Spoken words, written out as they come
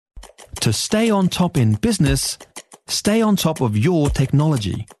To stay on top in business, stay on top of your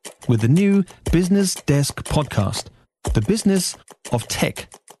technology with the new Business Desk podcast, The Business of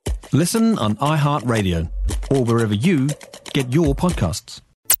Tech. Listen on iHeartRadio or wherever you get your podcasts.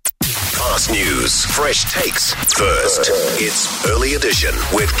 Fast news, fresh takes. First, it's Early Edition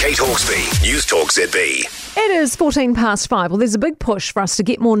with Kate Hawkesby, News Talk ZB. It is 5:14. Well, there's a big push for us to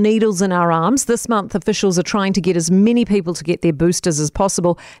get more needles in our arms. This month, officials are trying to get as many people to get their boosters as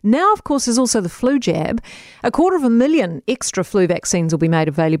possible. Now, of course, there's also the flu jab. 250,000 extra flu vaccines will be made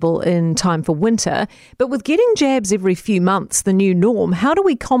available in time for winter. But with getting jabs every few months the new norm, how do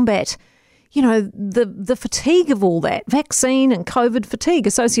we combat the fatigue of all that, vaccine and COVID fatigue?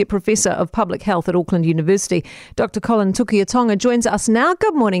 Associate Professor of Public Health at Auckland University, Dr. Colin Tukuitonga joins us now.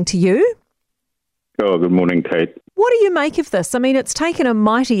 Good morning to you. Oh, good morning, Kate. What do you make of this? I mean, it's taken a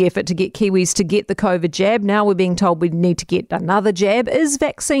mighty effort to get Kiwis to get the COVID jab. Now we're being told we need to get another jab. Is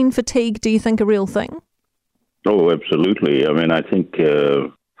vaccine fatigue, do you think, a real thing? Oh, absolutely. I mean, I think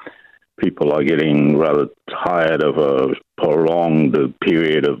people are getting rather tired of a prolonged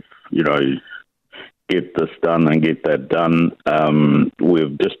period of, get this done and get that done.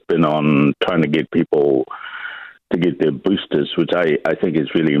 We've just been on trying to get people to get their boosters, which I think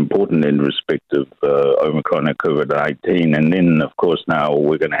is really important in respect of Omicron and COVID-19. And then, of course, now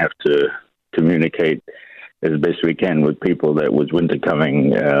we're going to have to communicate as best we can with people that with winter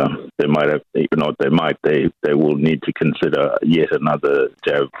coming, they will need to consider yet another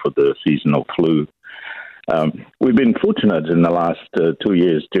jab for the seasonal flu. We've been fortunate in the last 2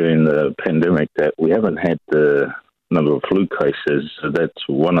 years during the pandemic that we haven't had the number of flu cases. So that's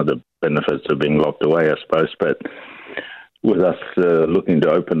one of the benefits of being locked away, I suppose. But with us looking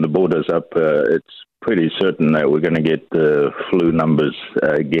to open the borders up, it's pretty certain that we're going to get the flu numbers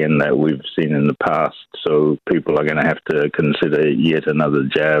again that we've seen in the past. So people are going to have to consider yet another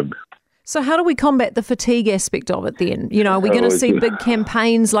jab. So how do we combat the fatigue aspect of it then? Are we going to see big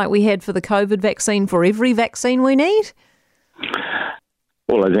campaigns like we had for the COVID vaccine for every vaccine we need?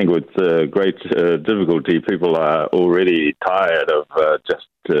 Well, I think with great difficulty, people are already tired of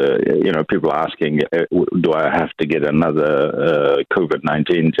people asking, do I have to get another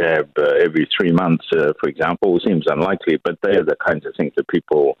COVID-19 jab every 3 months, for example? It seems unlikely, but they're the kinds of things that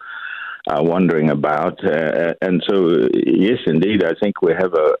people are wondering about. And so, yes, indeed, I think we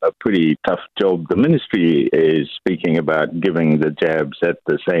have a pretty tough job. The ministry is speaking about giving the jabs at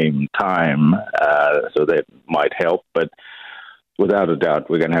the same time, so that might help. But without a doubt,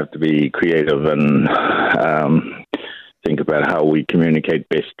 we're going to have to be creative and think about how we communicate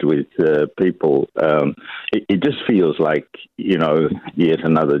best with people. It just feels like, yet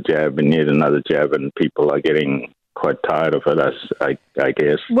another jab and yet another jab, and people are getting quite tired of it, I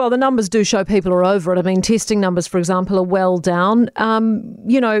guess. Well, the numbers do show people are over it. I mean, testing numbers, for example, are well down.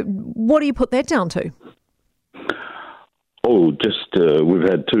 What do you put that down to? Oh, we've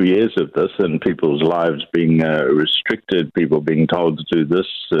had 2 years of this and people's lives being restricted, people being told to do this.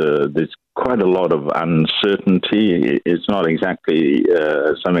 There's quite a lot of uncertainty. It's not exactly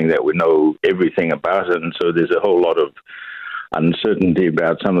something that we know everything about, and so there's a whole lot of uncertainty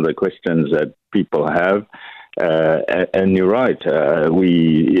about some of the questions that people have. And you're right.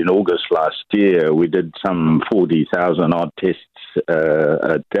 In August last year, we did some 40,000 odd tests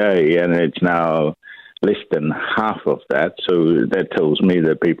a day, and it's now less than half of that. So that tells me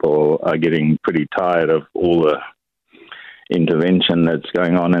that people are getting pretty tired of all the intervention that's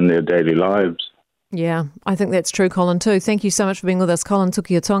going on in their daily lives. Yeah, I think that's true, Colin, too. Thank you so much for being with us, Colin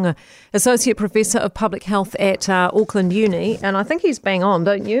Tukuitonga, Associate Professor of Public Health at Auckland Uni. And I think he's bang on,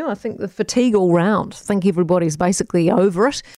 don't you? I think the fatigue all round. I think everybody's basically over it.